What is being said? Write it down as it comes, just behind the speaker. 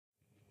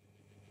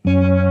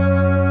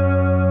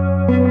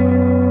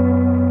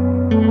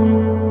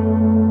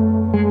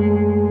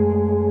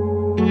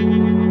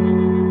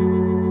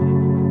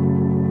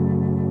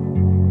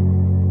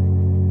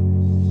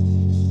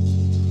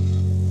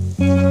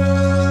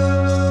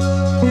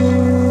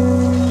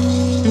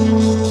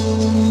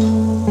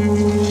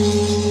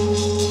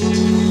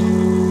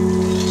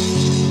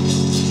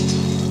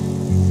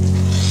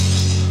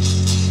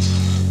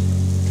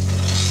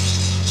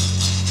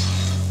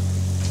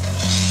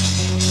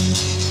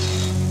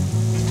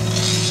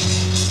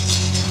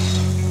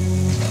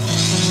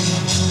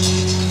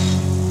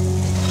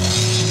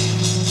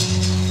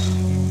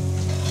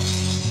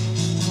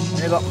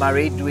got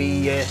married,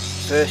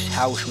 first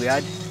house we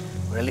had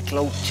was a little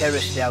old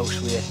terraced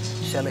house with a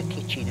cellar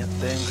kitchen at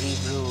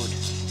Burngreave Road.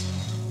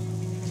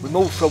 We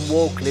moved from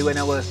Walkley when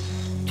I was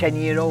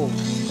 10-year-old.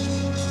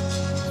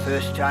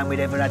 First time we'd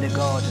ever had a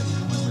garden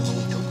when we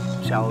moved to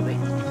Salby.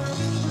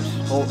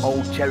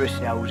 Old terraced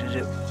houses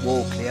at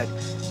Walkley had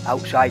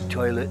outside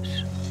toilets,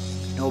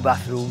 no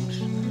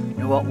bathrooms,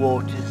 no hot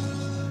water.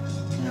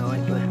 You know,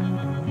 it was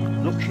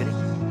luxury.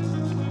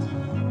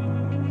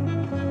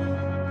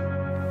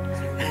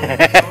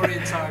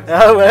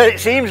 Oh, well, it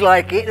seems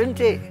like it,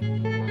 doesn't it?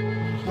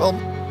 Well,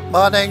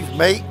 my name's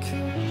Mick,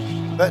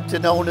 better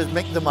known as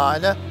Mick the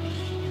Miner,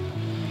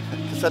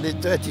 because I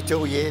did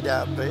 32 years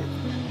down there.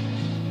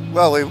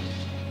 Well, we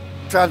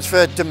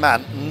transferred to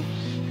Manton,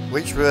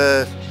 which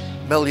were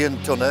a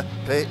million-tonner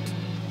pit,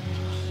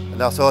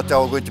 and I thought I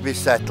was going to be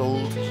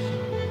settled,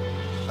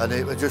 and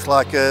it was just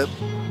like a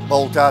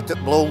bolt out of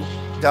blue.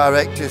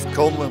 Directors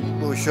come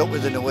and we were shut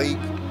within a week.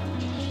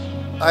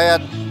 I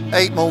had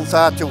 8 months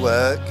out of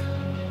work,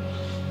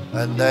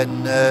 and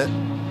then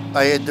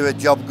I had a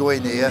job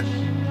going here,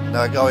 and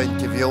I got an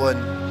interview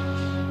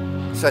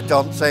and set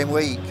on the same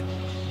week.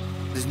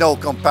 There's no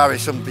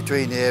comparison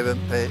between here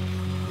and pit.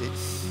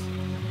 It's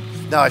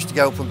nice to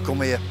go up and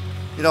come here.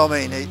 You know what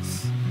I mean?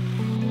 It's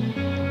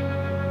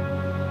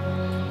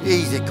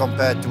easy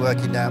compared to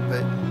working down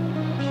pit.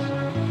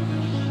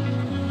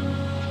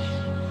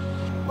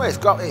 Well, it's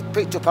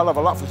picked up a hell of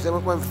a lot from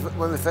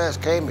when we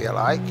first came here,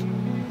 like.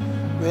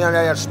 We only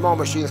had small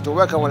machines to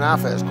work on when I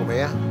first come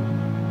here.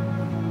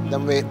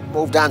 Then we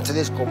moved down to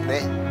this company,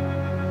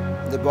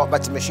 and they brought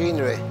better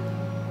machinery.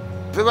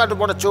 We've had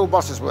 1 or 2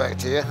 bosses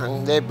worked here,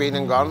 and they've been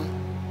and gone.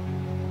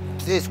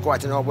 It is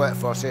quite an old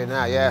workforce here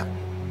now, yeah.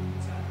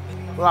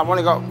 Well, I've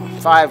only got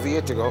 5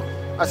 years to go.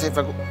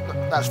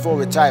 That's full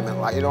retirement,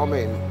 like, you know what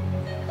I mean?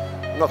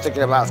 I'm not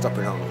thinking about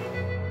stopping on.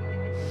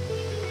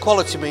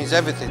 Quality means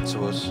everything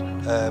to us.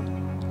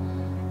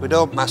 We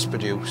don't mass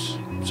produce,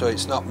 so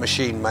it's not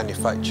machine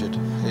manufactured.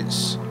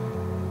 It's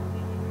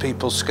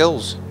people's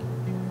skills.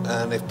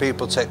 And if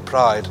people take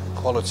pride,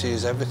 quality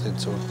is everything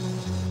to them.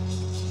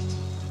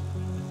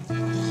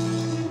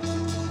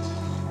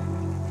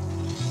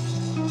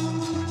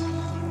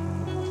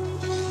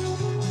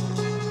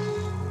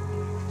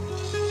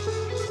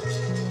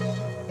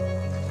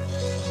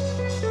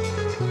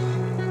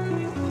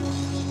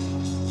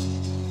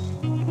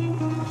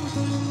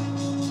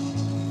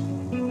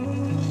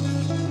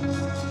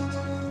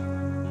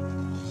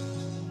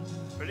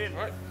 Brilliant,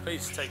 right?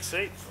 Please take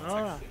seats.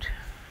 All right.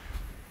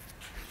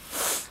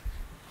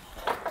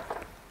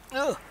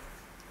 Oh.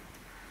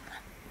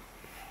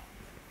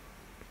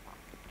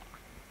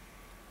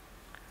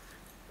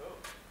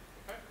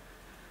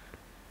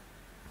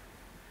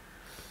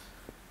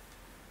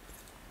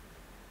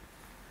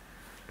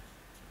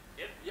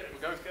 Yep, we're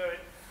going.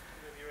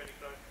 Whenever you're ready,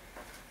 Chloe.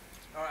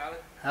 All right, Alan.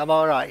 I'm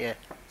all right, yeah.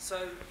 So,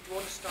 you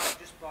want to start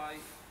just by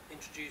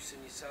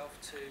introducing yourself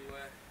to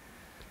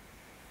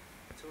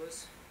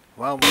us?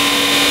 Well,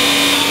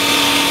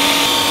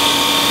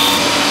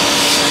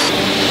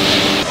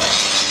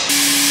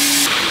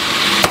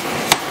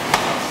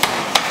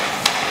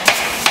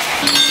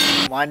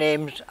 my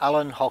name's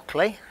Alan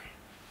Hockley.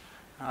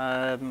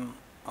 I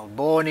was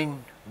born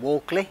in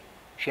Walkley,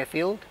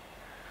 Sheffield.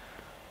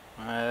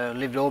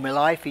 Lived all my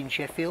life in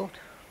Sheffield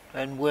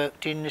and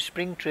worked in the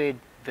spring trade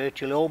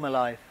virtually all my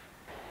life.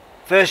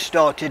 First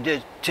started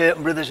at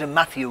Turton Brothers and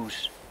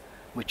Matthews,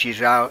 which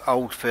is our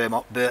old firm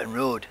up Burton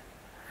Road.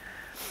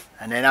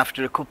 And then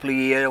after a couple of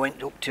years I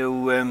went up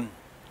to,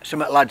 some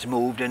lads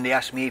moved and they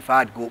asked me if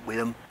I'd go up with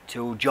them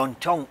to John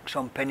Tonks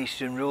on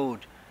Penistone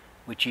Road,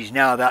 which is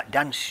now that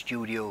dance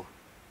studio.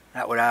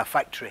 That was our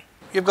factory.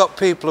 You've got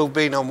people who've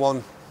been on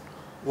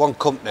one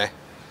company,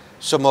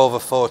 some over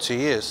 40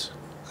 years,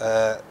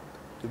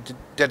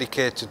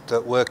 dedicated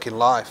their working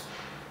life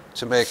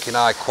to making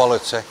high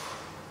quality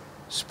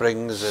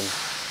springs and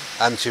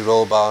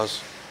anti-roll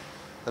bars,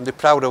 and they're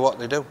proud of what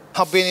they do.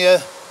 I've been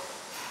here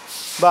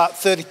about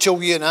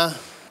 32 years now.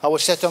 I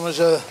was set on as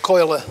a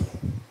coiler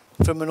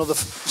from another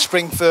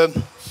spring firm.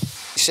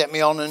 He set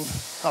me on and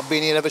I've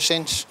been here ever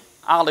since.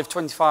 I live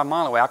 25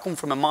 miles away. I come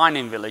from a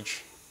mining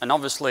village, and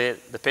obviously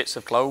the pits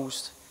have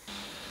closed.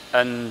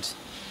 And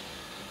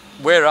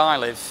where I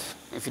live,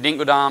 if you didn't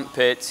go down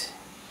pit,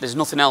 there's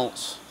nothing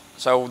else.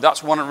 So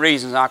that's one of the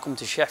reasons I come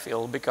to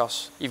Sheffield,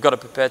 because you've got to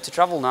prepare to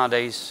travel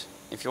nowadays.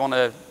 If you want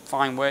to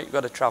find work, you've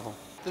got to travel.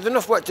 There's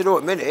enough work to do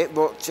at the minute,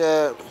 but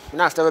it's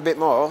nice to have a bit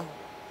more.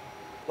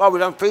 Well,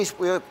 we're on piece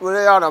work,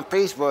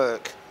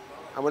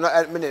 and we're not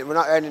at the minute. We're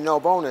not earning no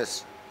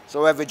bonus.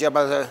 So every job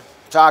has a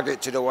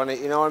target to do on it.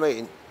 You know what I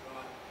mean?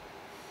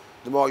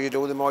 The more you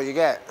do, the more you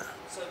get.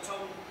 So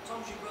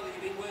Tom's your brother.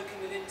 You've been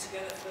working with him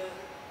together for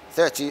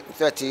 30 years, yeah.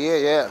 30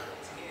 years.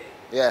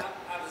 Yeah.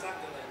 How does that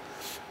go then?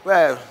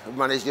 Well, we've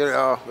managed, you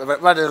know, we've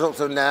had us ups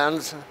and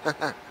downs.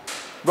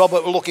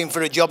 Robert was looking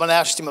for a job and I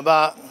asked him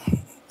about,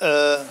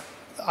 I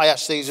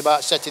asked these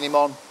about setting him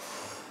on,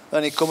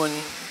 and he come and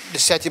they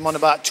set him on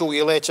about 2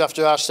 years later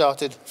after I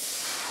started.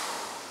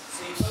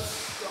 So you've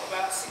both got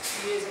about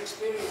 60 years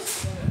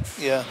experience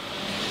Yeah.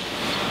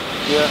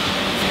 Yeah.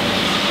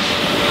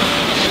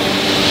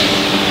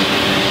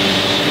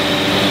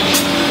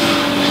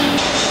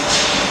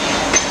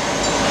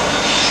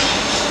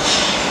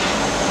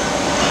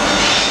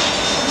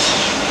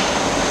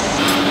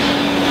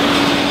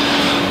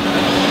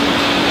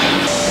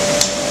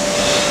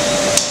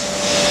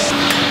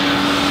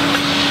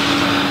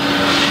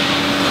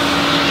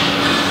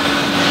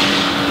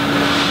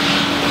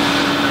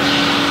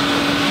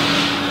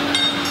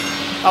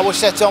 I was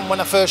set on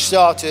when I first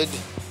started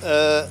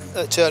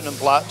at Turton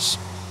Platts.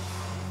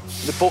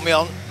 They put me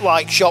on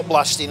like shop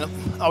blasting.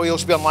 I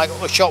used to be on like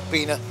a shop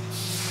peener,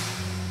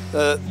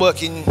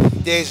 working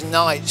days and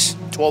nights,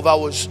 12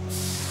 hours.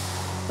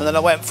 And then I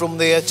went from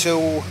there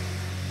to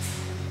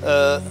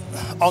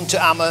onto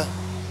hammer,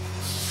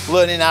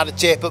 learning how to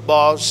tape at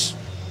bars.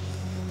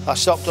 I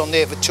stopped on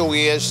there for 2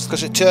 years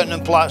because at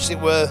Turton Platts it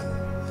were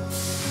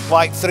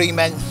like 3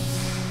 men,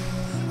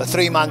 a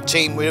 3-man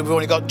team. We've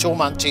only got a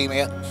 2-man team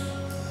here.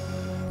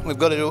 We've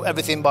got to do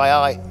everything by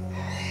eye.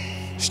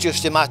 It's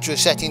just a matter of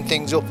setting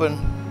things up, and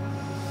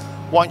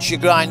once you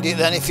grind it,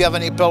 then if you have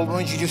any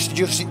problems, you just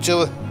adjust it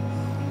to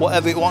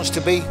whatever it wants to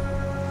be.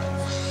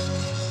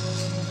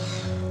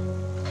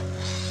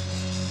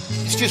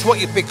 It's just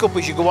what you pick up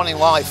as you go on in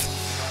life.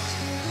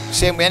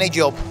 Same with any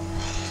job.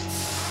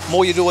 The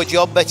more you do a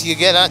job, better you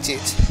get at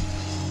it.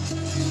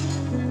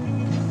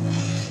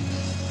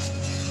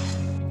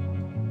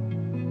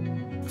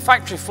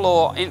 Factory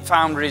floor in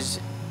foundries,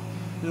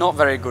 not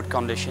very good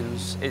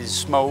conditions. Is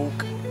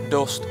smoke,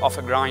 dust off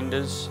of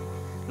grinders,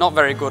 not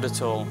very good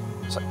at all.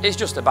 So it's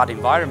just a bad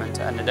environment.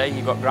 At the end of the day,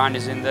 you've got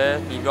grinders in there,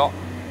 you've got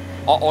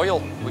hot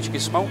oil, which you can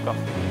smoke off.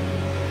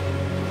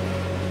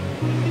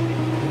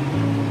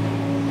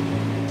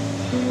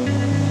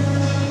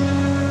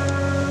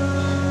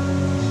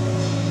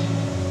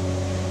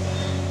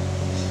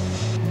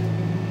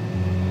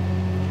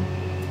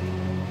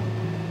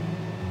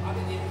 I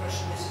get the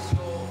impression this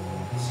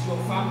is your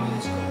family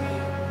that's come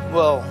here.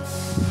 Well,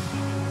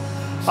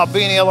 I've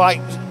been here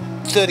like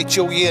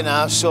 32 years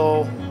now,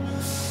 so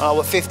I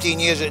was 15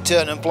 years at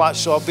Turton Platts,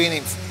 so I've been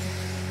in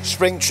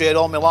spring trade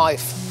all my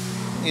life.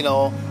 You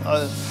know,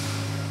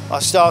 I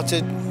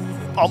started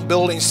on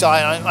building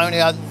site. I only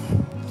had,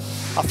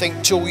 I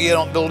think, 2 years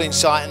on building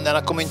site, and then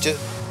I come into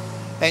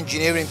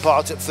engineering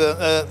part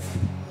at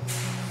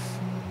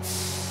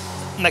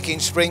making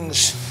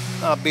springs.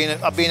 I've been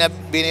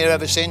here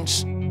ever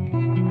since. How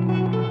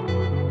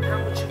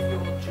much of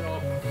your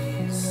job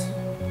is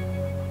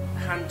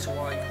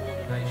hand-to-eye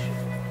coordination?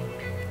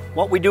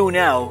 What we do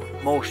now,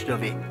 most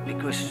of it,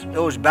 because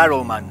those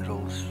barrel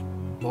mandrels,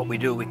 what we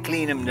do, we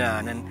clean them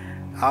down and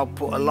I'll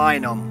put a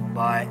line on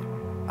by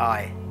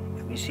eye.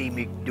 You see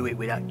me do it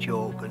with that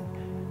chalk, and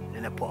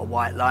then I put a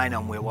white line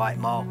on with a white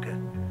marker,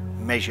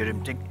 measure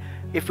them.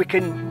 If we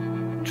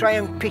can try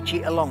and pitch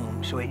it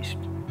along so it's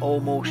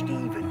almost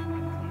even,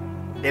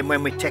 then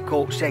when we take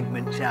all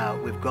segments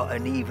out, we've got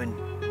an even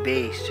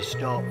base to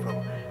start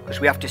from,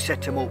 because we have to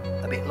set them up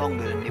a bit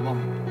longer than they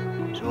want,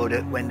 so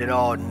that when they're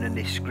hardened and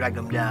they scrag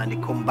them down, they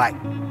come back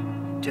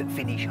to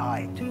finish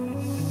height.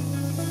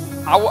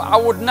 I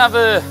would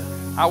never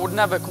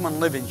come and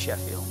live in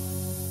Sheffield.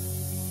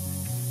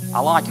 I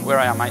like it where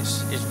I am.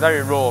 It's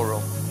very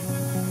rural,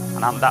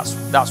 and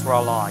that's where I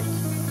like.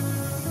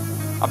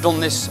 I've done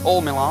this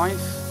all my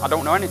life. I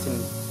don't know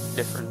anything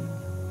different.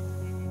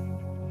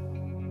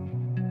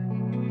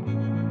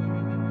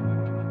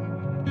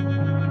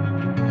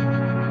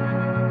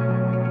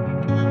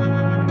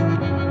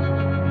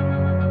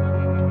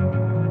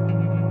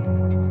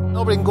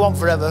 Nobody can go on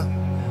forever.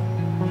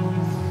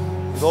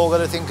 We've all got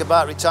to think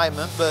about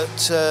retirement,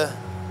 but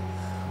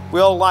we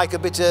all like a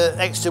bit of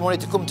extra money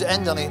to come to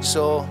end on it,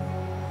 so,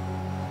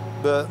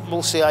 but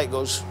we'll see how it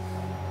goes.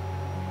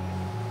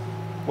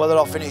 Whether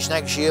I'll finish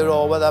next year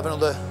or whether I have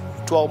another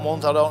 12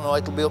 months, I don't know.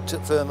 It'll be up to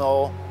the firm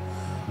or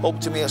up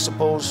to me, I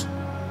suppose,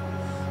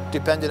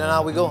 depending on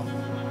how we go.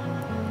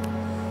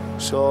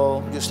 So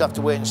we just have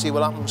to wait and see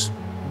what happens.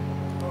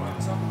 All right,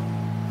 Tom.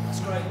 That's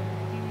great.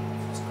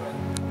 That's great.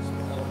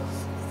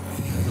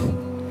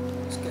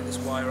 Let's get this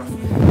wire off.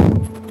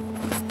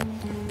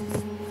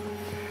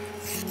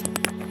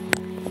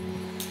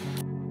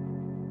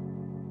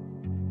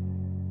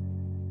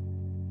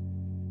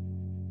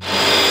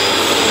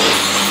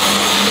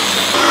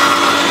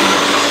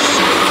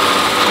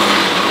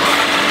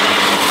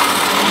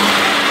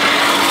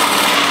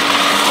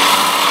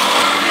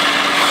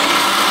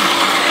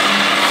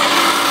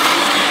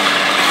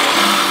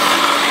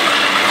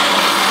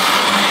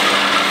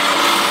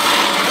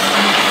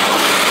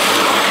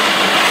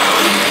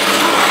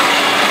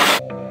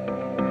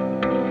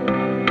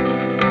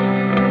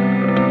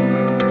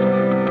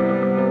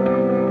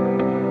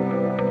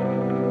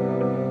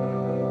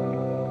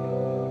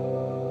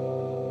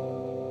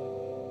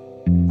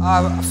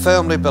 I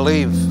firmly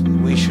believe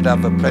we should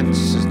have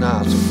apprentices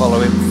now to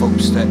follow in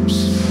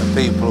footsteps of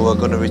people who are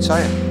going to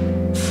retire.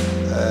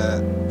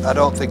 I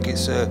don't think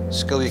it's a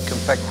skill you can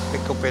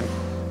pick up in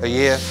a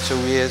year, 2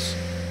 years.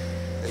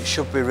 It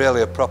should be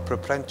really a proper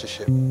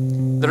apprenticeship.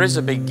 There is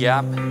a big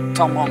gap.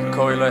 Tom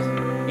Montcoiler,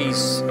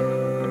 he's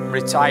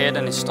retired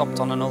and he's stopped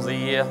on another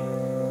year.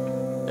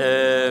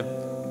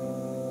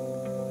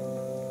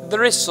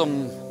 There is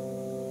some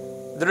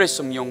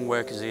young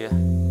workers here,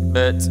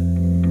 but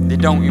they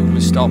don't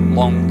usually stop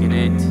long in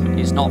it.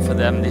 It's not for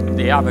them.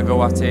 They have a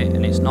go at it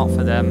and it's not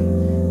for them,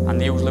 and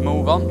they usually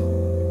move on.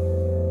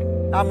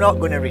 I'm not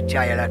going to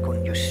retire. I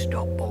couldn't just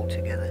stop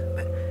altogether.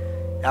 But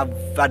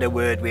I've had a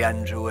word with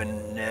Andrew and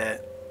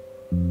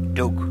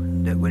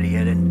Doug that were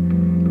here,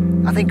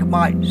 and I think I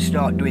might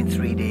start doing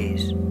 3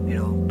 days. You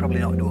know, probably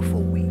not do a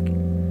full week.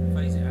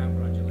 Phase it out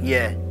gradually.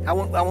 Yeah, I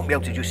won't be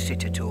able to just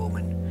sit at home.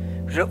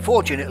 And because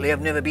fortunately,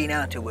 I've never been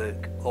out of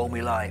work all my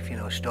life. You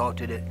know,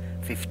 started at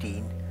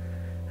 15,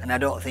 and I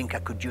don't think I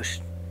could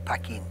just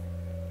pack in.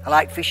 I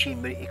like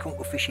fishing, but you couldn't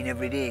go fishing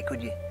every day,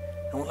 could you?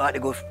 I wouldn't like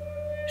to go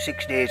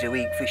 6 days a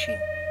week fishing,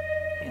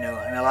 you know,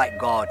 and I like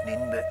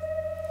gardening, but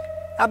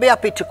I'd be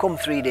happy to come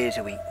 3 days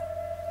a week.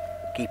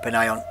 Keep an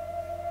eye on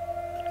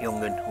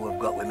young un who I've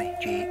got with me,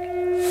 Jake.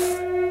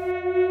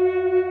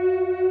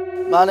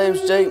 My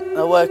name's Jake,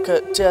 I work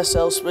at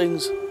TSL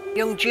Springs.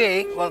 Young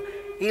Jake, well,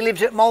 he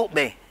lives at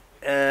Maltby,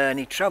 and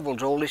he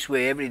travels all this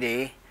way every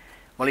day.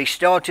 Well, he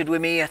started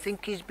with me, I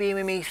think he's been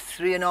with me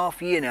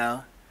 3.5 years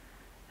now,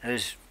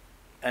 as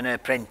an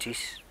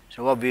apprentice.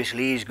 So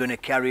obviously he's going to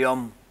carry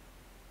on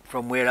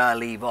from where I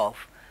leave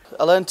off.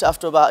 I learnt it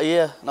after about a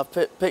year and I've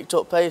picked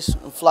up pace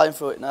and flying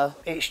through it now.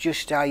 It's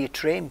just how you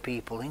train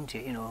people, isn't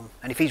it, you know?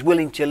 And if he's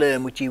willing to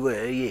learn, which he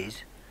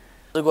is.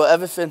 I've got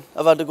everything.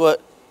 I've had to go at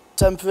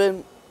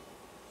tempering,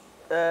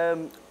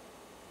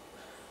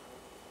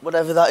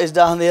 whatever that is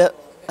down there,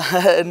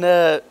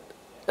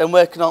 and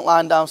working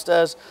online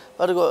downstairs. I've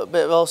had to go at a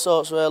bit of all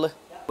sorts really.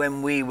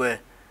 When we were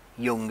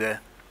younger,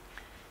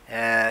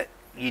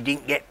 you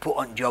didn't get put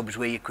on jobs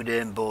where you could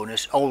earn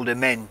bonus. Older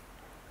men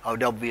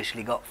had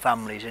obviously got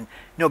families and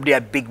nobody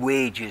had big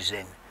wages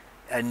then,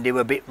 and they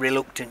were a bit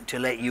reluctant to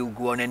let you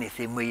go on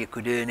anything where you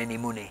could earn any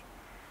money.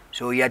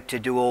 So you had to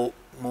do all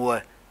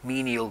more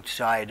menial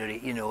side of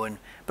it, you know.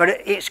 But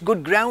it's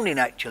good grounding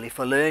actually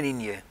for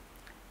learning you,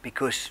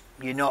 because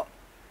you're not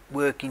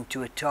working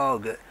to a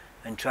target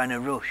and trying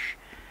to rush.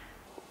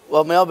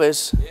 Well, my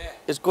hobbies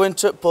is going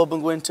to a pub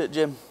and going to a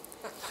gym.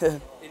 In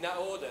that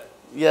order?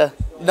 Yeah,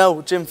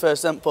 no, gym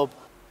first, then pub.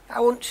 I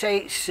wouldn't say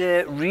it's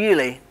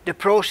really, the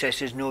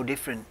process is no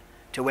different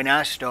to when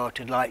I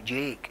started like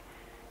Jake,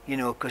 you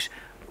know, because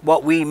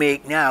what we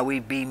make now,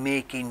 we've been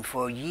making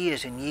for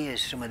years and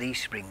years, some of these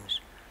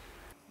springs.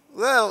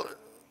 Well,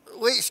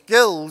 with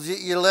skills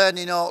you're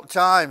learning all the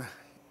time.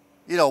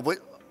 You know,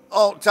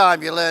 all the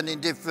time you're learning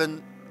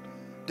different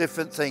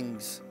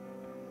things.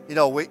 You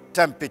know, with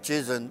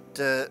temperatures and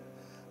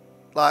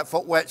like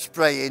for wet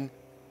spraying,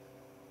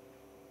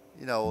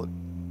 you know,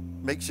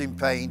 mixing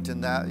paint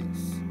and that.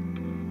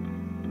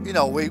 You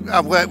know,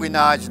 I've worked with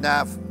knives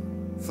now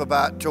for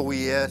about 2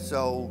 years,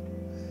 so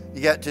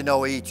you get to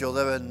know each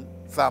other and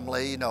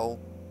family, you know.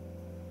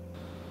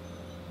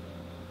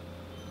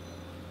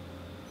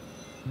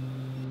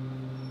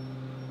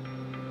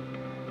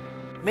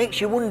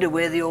 Makes you wonder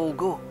where they all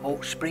go,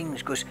 all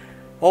springs, because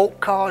all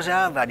cars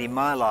I've had in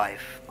my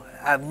life,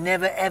 I've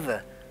never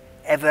ever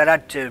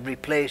had to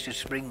replace a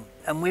spring.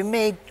 And we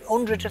made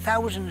hundreds of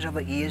thousands of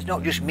it years,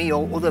 not just me,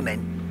 all other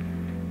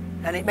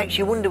men. And it makes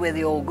you wonder where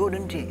they all go,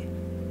 doesn't it?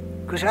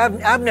 Because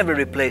I've never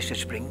replaced a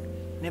spring,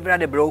 never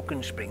had a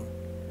broken spring.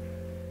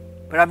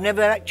 But I've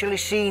never actually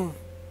seen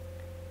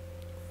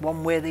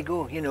one where they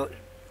go, you know,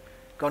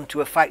 gone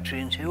to a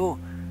factory and say, oh,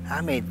 I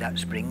made that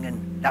spring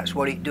and that's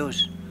what it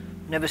does.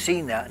 Never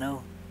seen that,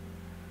 no.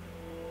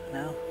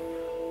 No.